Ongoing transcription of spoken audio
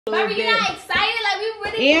Barbie, you not excited? Like we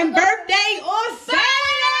really. And birthday on Saturday.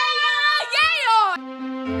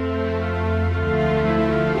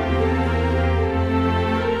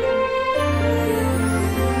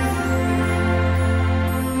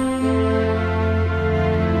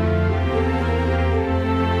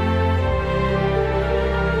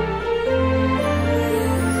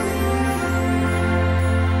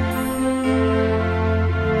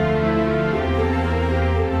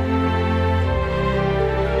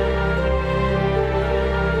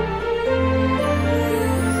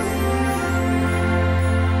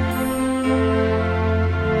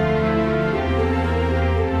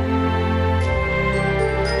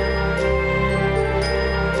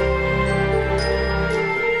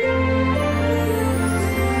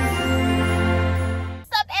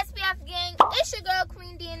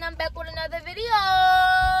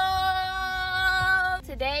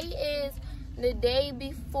 The day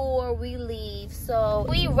before we leave, so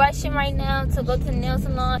we rushing right now to go to the nail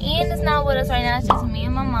salon. Ian is not with us right now, it's just me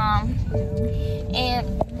and my mom.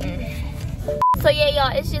 And so yeah,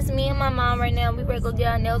 y'all, it's just me and my mom right now. We ready to go get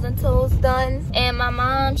our nails and toes done. And my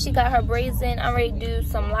mom, she got her braids in. I'm ready to do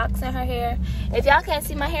some locks in her hair. If y'all can't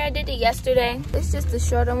see my hair, I did it yesterday. It's just the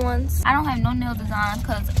shorter ones. I don't have no nail design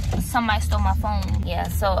because somebody stole my phone. Yeah,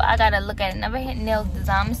 so I gotta look at it. Never hit nail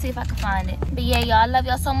design. Let me see if I can find it. But yeah, y'all, I love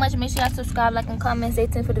y'all so much. Make sure y'all subscribe, like, and comment. Stay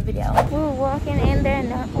tuned for the video. We're walking in there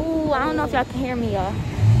now. Ooh, I don't know if y'all can hear me, y'all.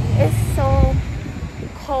 It's so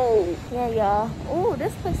cold. Yeah, y'all. Ooh,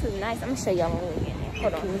 this place is nice. I'm gonna show y'all when we get there.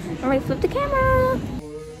 Hold on. I'm ready to flip the camera.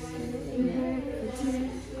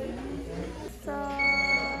 So,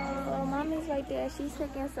 mommy's right there. She's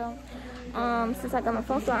taking some. Since I got my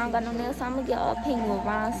phone, so I don't got no nails, so I'm gonna get all pink with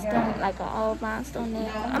rhinestone, like an all rhinestone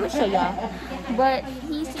nail. I'm gonna show y'all. But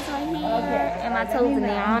he's just right here, and my toes in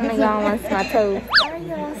there. I don't know y'all want to see my toes. Alright,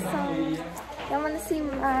 y'all. So y'all want to see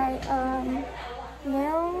my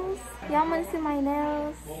nails? Y'all want to see my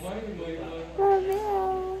nails?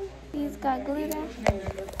 Reveal. He's got glitter.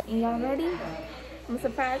 And y'all ready? I'm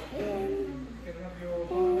surprised Ian.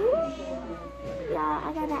 Y'all,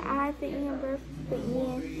 I got an eye for Ian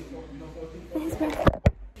birthday. His birthday.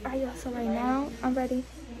 Alright, y'all. So right now, I'm ready.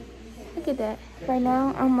 Look at that. Right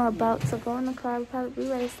now, I'm about to go in the car. We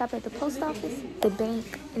ready to stop at the post office, the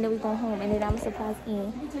bank, and then we go home. And then I'm gonna surprise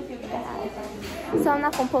Ian. So I'm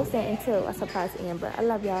not gonna post that until I surprise Ian. But I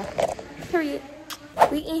love y'all. Period.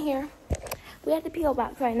 We in here. We at the P.O.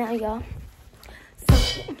 box right now, y'all. So,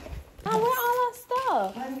 oh, where all our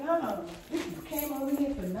stuff? I know. You came over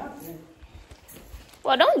here for nothing.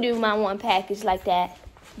 Well, don't do my one package like that.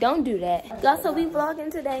 Don't do that. Y'all, so we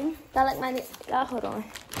vlogging today. Y'all like my... Y'all, hold on.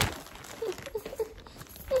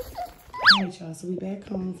 Alright, y'all, so we back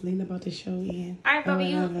home. Selena about to show in. Alright, Barbie,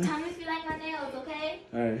 you tell me if you like my nails, okay?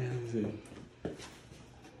 Alright, let's see.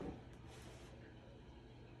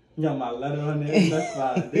 You got my letter on there. That's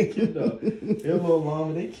fine. They cute though. They're a little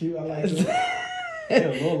long, but they cute. I like them. They're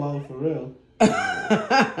a little long for real. I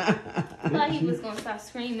thought he was gonna start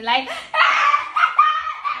screaming like.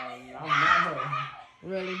 I'm not her.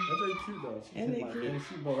 Really? That's really cute though. And they cute.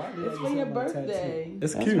 It's for your birthday.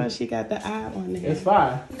 It's That's cute. why she got the eye on there. It's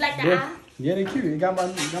fine. You like the eye? Yeah, they cute. You got my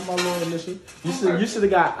little initial. You should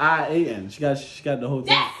have got I-A-N. She got the whole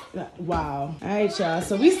thing. Yes! Wow. All right, y'all.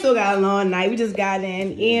 So we still got a long night. We just got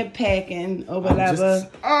in packing or whatever.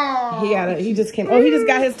 He just came. Oh, he just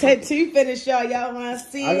got his tattoo finished, y'all. Y'all want to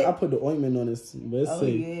see it? I put the ointment on this, but it's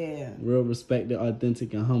yeah. Real respected,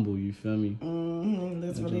 authentic, and humble. You feel me?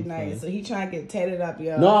 That's really nice. So he trying to get tatted up,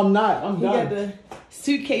 y'all. No, I'm not. I'm done. He got the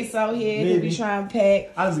suitcase out here. He be trying to pack.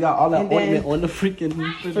 I just got all that ointment on the freaking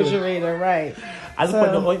refrigerator, right? I just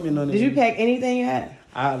put the ointment on it. Did you pack anything yet?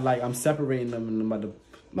 I'm separating them and I'm about to.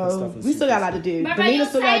 We still got a lot to do. Delina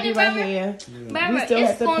still got to do right here. Remember, we still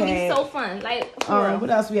have to it's gonna be so fun. Like, what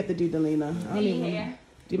else we have to do, Delina? I don't even know.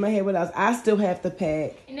 Do my hair. What else? I still have to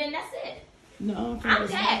pack. And then that's it. No, I'm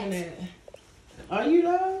packed. Are you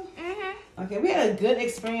though? Okay, we had a good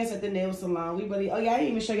experience at the nail salon. We really. Oh yeah, I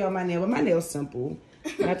didn't even show y'all my nail, but my nail's simple.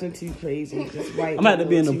 Nothing too crazy. Just white. I'm about to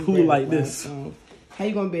be in the pool like this. How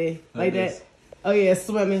you gonna be like that? Oh yeah,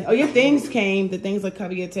 swimming. Oh, your things came. The things will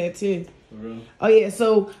cover your tattoo. For real? Oh yeah,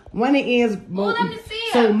 so one of Ian's. Let me see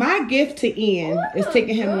it. So my gift to Ian is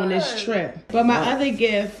taking him on this trip. But my other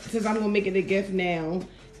gift, since I'm gonna make it a gift now,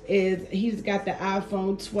 is he's got the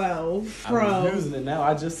iPhone 12 Pro. I'm using it now.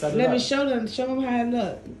 I just set it Let up. me show them how it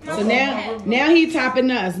look. So now he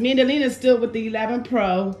topping us. Me and Delina still with the 11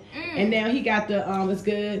 Pro, and now he got the it's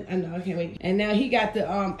good. I know I can't wait. And now he got the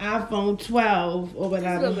iPhone 12 or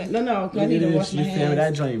whatever. No, I need to wash my hands.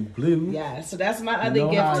 That joint blue. Yeah, so that's my other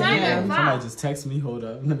gift to him. Somebody just text me. Hold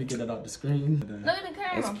up, let me get it off the screen. Look at the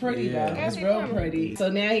camera. It's pretty though. It's real pretty. So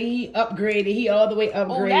now he upgraded. He all the way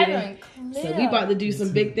upgraded. So we about to do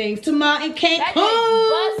some big things tomorrow in Cancun.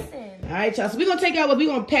 All right, y'all. So we're gonna take out what we're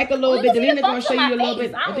gonna pack a little bit. Delina gonna show you a little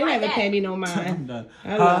bit. They haven't paid me no mind.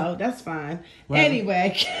 Hello, that's fine.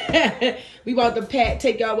 Anyway, we about to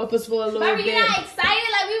take y'all with us for a little bit. You're not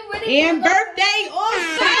excited? Like we really. And birthday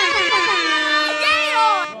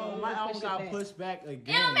My album got pushed back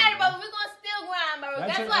again. It don't matter, bro. We're gonna still grind, bro.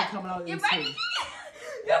 Guess what? Coming out You're in ready.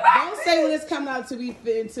 Don't say when it's coming out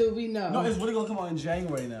until we know. No, it's really gonna come out in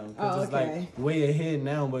January now. It's like way ahead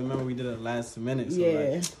now, but remember we did it last minute.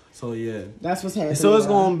 So yeah. That's what's happening. So it's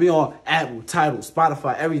gonna be on Apple, Tidal,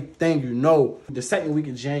 Spotify, everything you know. The second week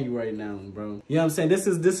of January now, bro. You know what I'm saying? This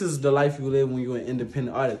is the life you live when you're an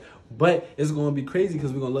independent artist. But it's gonna be crazy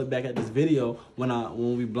because we're gonna look back at this video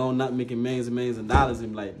when we blown up making millions and millions of dollars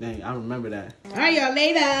and be like, dang, I remember that. All right, y'all,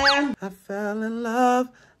 later. I fell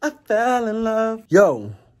in love.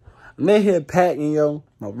 Yo, I'm in here packing, yo.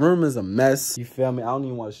 My room is a mess. You feel me? I don't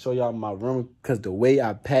even want to show y'all my room because the way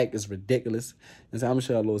I pack is ridiculous. And so I'm gonna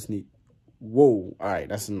show y'all a little sneak. Whoa, all right,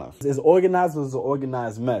 that's enough. It's organized, but it's an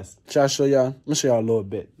organized mess. Should I show y'all? I'm gonna show y'all a little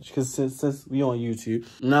bit because since we on YouTube,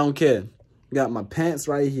 and I don't care. Got my pants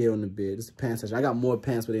right here on the bed. This is the pants section. I got more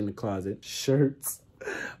pants within the closet. Shirts.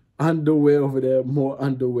 Underwear over there, more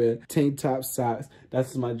underwear, tank top, socks.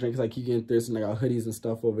 That's my drinks. I keep getting thirsty. And I got hoodies and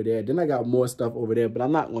stuff over there. Then I got more stuff over there, but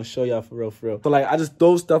I'm not gonna show y'all for real. So like, I just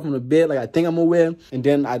throw stuff on the bed like I think I'm gonna wear, and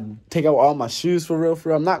then I take out all my shoes for real.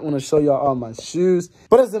 I'm not gonna show y'all all my shoes,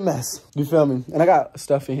 but it's a mess. You feel me? And I got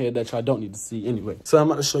stuff in here that y'all don't need to see anyway. So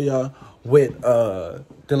I'm about to show y'all what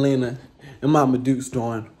Delina and Mama Duke's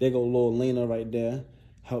doing. There go little Lena right there,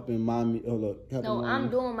 helping mommy. Oh look, No,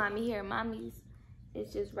 I'm doing mommy here. Mommy's.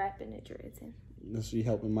 It's just wrapping the dreads in. She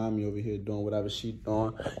helping mommy over here doing whatever she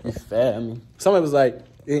doing. You feel me? Somebody was like,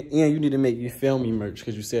 Ian, you need to make You Feel Me merch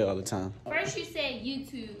because you say it all the time. First you said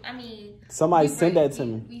YouTube. I mean, somebody sent that to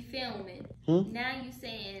me. We film it. Now you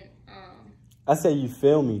saying I say you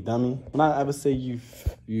feel me, dummy. When I ever say you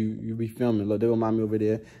be filming. Look, they got mommy over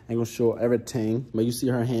there. Ain't gonna show everything, but you see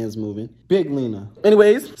her hands moving. Big Lena.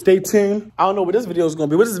 Anyways, stay tuned. I don't know what this video is gonna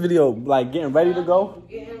be. What is this video like? Getting ready to go?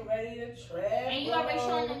 Getting ready to travel. And you already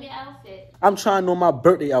showing them your outfit. I'm trying on my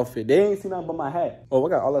birthday outfit. They ain't seen nothing but my hat. Oh, I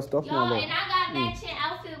got all that stuff Yo, on. and I got matching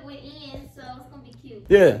outfit with Ian, so it's gonna be cute.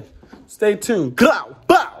 Yeah. Stay tuned. Go!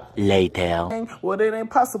 Bow! Later. Well, it ain't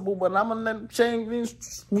possible, but I'm gonna let them change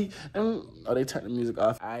this. Oh, they turned the music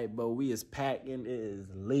off. All right, but we is packing. It is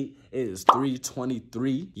late. It is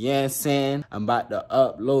 3:23. Yeah, I'm saying? I'm about to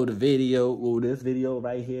upload a video. Well, this video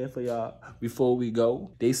right here for y'all before we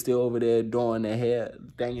go. They still over there doing their hair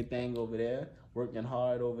thing over there. Working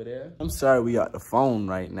hard over there. I'm sorry we got the phone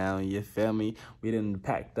right now, you feel me? We done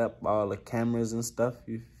packed up all the cameras and stuff,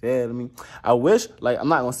 you feel me? I wish, like, I'm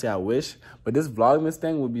not gonna say I wish, but this Vlogmas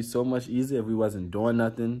thing would be so much easier if we wasn't doing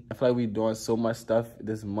nothing. I feel like we doing so much stuff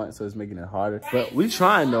this month, so it's making it harder. But we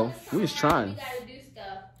trying though, we was trying.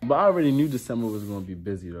 But I already knew December was gonna be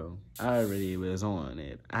busy though. I already was on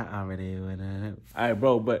it. I already was on it. All right,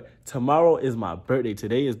 bro, but tomorrow is my birthday.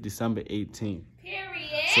 Today is December 18th.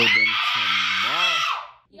 Period. So then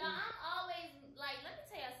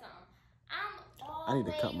I need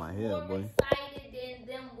to cut my hair, boy. Excited than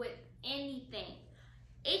them with anything.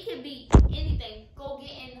 It could be anything. Go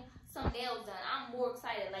getting some nails done. I'm more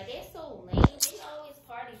excited. Like, they're so lame. They always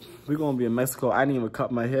party. We're gonna be in Mexico. I didn't even cut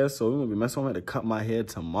my hair, so we're gonna be in Mexico. I'm gonna cut my hair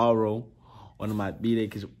tomorrow. One of my B-Day,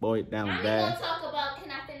 cause your boy it down now bad. We're gonna talk about,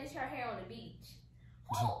 can I finish her hair on the beach?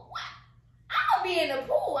 Oh, what? I'm gonna be in the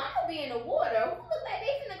pool. I'm gonna be in the water. Who look like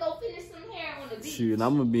they finna go finish some hair on the beach? Shoot, and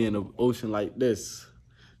I'm gonna be in the ocean like this.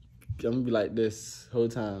 I'm gonna be like this whole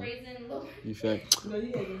time. You feel me? No,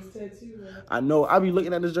 he ain't his tattoo, right? I know. I be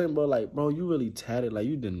looking at this joint, bro, like, bro, you really tatted. Like,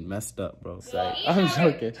 you done messed up, bro. Like, I'm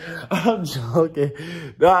joking. I'm joking.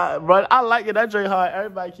 Nah, bro, I like it. That joint hard.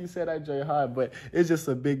 Everybody keep saying that joint hard, but it's just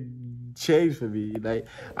a big change for me. Like,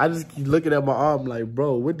 I just keep looking at my arm like,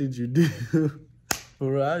 bro, what did you do?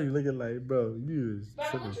 For real, I be looking like, bro, you was...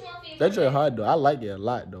 That joint hard, though. I like it a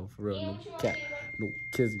lot, though, for real. No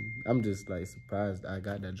kissing. I'm just like surprised I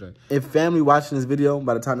got that joint. If family watching this video,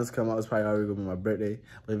 by the time this come out, it's probably already gonna be my birthday.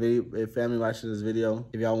 But if family watching this video,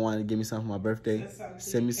 if y'all want to give me something for my birthday,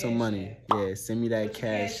 send me some money. Yeah, send me that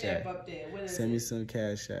cash app. Send me some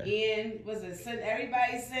cash out. Ian,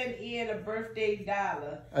 everybody send Ian a birthday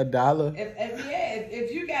 $1. $1?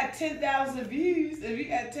 If you got 10,000 views, if you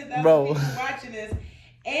got 10,000 people watching this,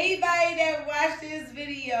 anybody that watched this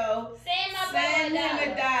video, send him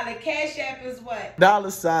 $1. Cash App is what?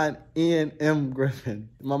 $ Ian M. Griffin.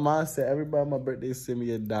 My mom said everybody on my birthday send me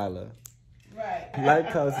 $1. Right.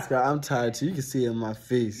 Like, comment, subscribe. I'm tired too. You can see it in my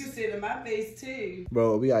face. You can see it in my face too.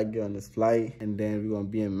 Bro, we gotta get on this flight, and then we're gonna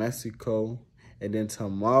be in Mexico, and then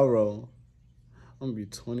tomorrow I'm gonna be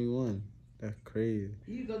 21. That's crazy.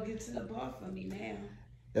 You go get to the bar for me now.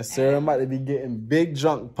 Yes, sir. I'm about to be getting big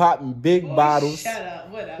drunk, popping big bottles. Shut up.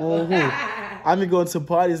 Whatever. I'm be going to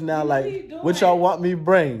parties now. Like, what y'all want me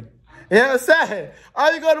bring? You know what I'm saying?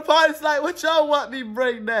 I be going to parties like, what y'all want me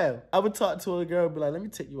bring now? I would talk to a girl, be like, let me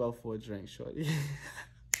take you out for a drink, shorty.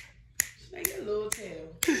 Make a little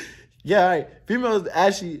tail. Yeah, all right. Females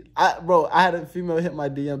actually, I had a female hit my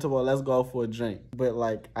DM talking about, let's go out for a drink. But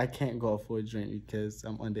like, I can't go out for a drink because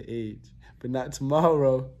I'm underage. But not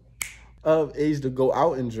tomorrow. Of age to go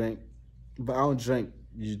out and drink, but I don't drink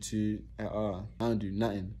YouTube at all. I don't do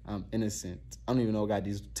nothing. I'm innocent. I don't even know I got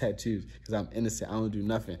these tattoos because I'm innocent. I don't do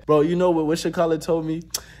nothing. Bro, you know what Wishacolor told me?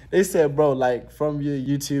 They said, bro, like, from your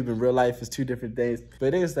YouTube and real life is 2 different things.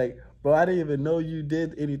 But they was like, bro, I didn't even know you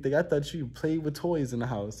did anything. I thought you played with toys in the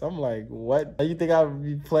house. I'm like, what? You think I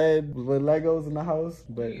be playing with Legos in the house?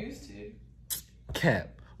 But you used to.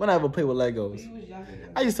 Cap. When I ever played with Legos? When you was younger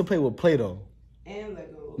though. I used to play with Play-Doh. And Legos.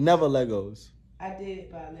 Never Legos. I did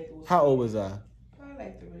buy Legos. How old was I? Probably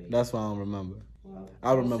like 3. That's why I don't remember. Well,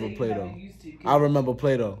 I remember Play-Doh. I remember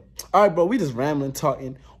Play-Doh. All right, bro. We just rambling,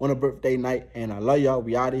 talking on a birthday night, and I love y'all.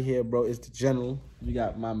 We out of here, bro. It's the general. We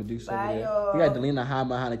got Mama Deuce over there. We got Delina hiding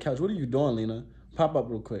behind the couch. What are you doing, Lena? Pop up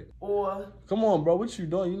real quick. Come on, bro. What you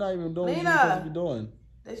doing? You're not even doing what you're supposed to be doing.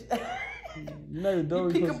 You're not even doing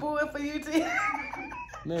what you're supposed to be doing. Peekaboo for you, too.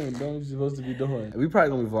 No, don't what you're supposed to be doing. We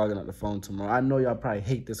probably gonna be vlogging on the phone tomorrow. I know y'all probably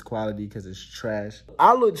hate this quality because it's trash.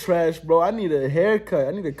 I look trash, bro. I need a haircut.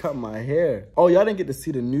 I need to cut my hair. Oh, y'all didn't get to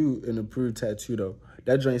see the new and approved tattoo though.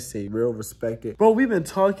 That joint say real respected. Bro, we've been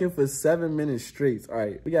talking for 7 minutes straight. All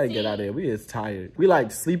right, we gotta get out of here. We is tired. We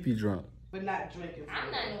like sleepy drunk. But not drinking.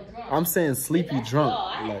 I'm not no drunk. I'm saying sleepy drunk.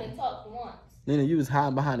 I haven't talked once. Nina, you was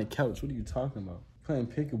hiding behind the couch. What are you talking about? Playing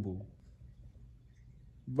peekaboo.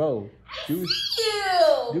 Bro, do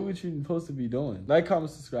what you're supposed to be doing. Like,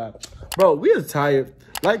 comment, subscribe. Bro, we are tired.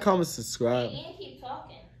 Like, comment, subscribe. And keep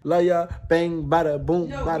talking. Love y'all. Bang, bada, boom,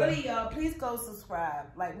 No, bada. really, y'all, please go subscribe.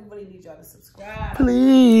 Like, we really need y'all to subscribe.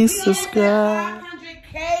 Please subscribe.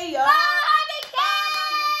 500K, y'all. 500K!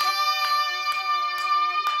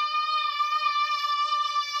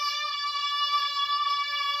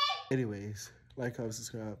 Anyways, like, comment,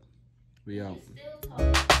 subscribe. We out. Still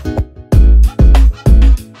talking.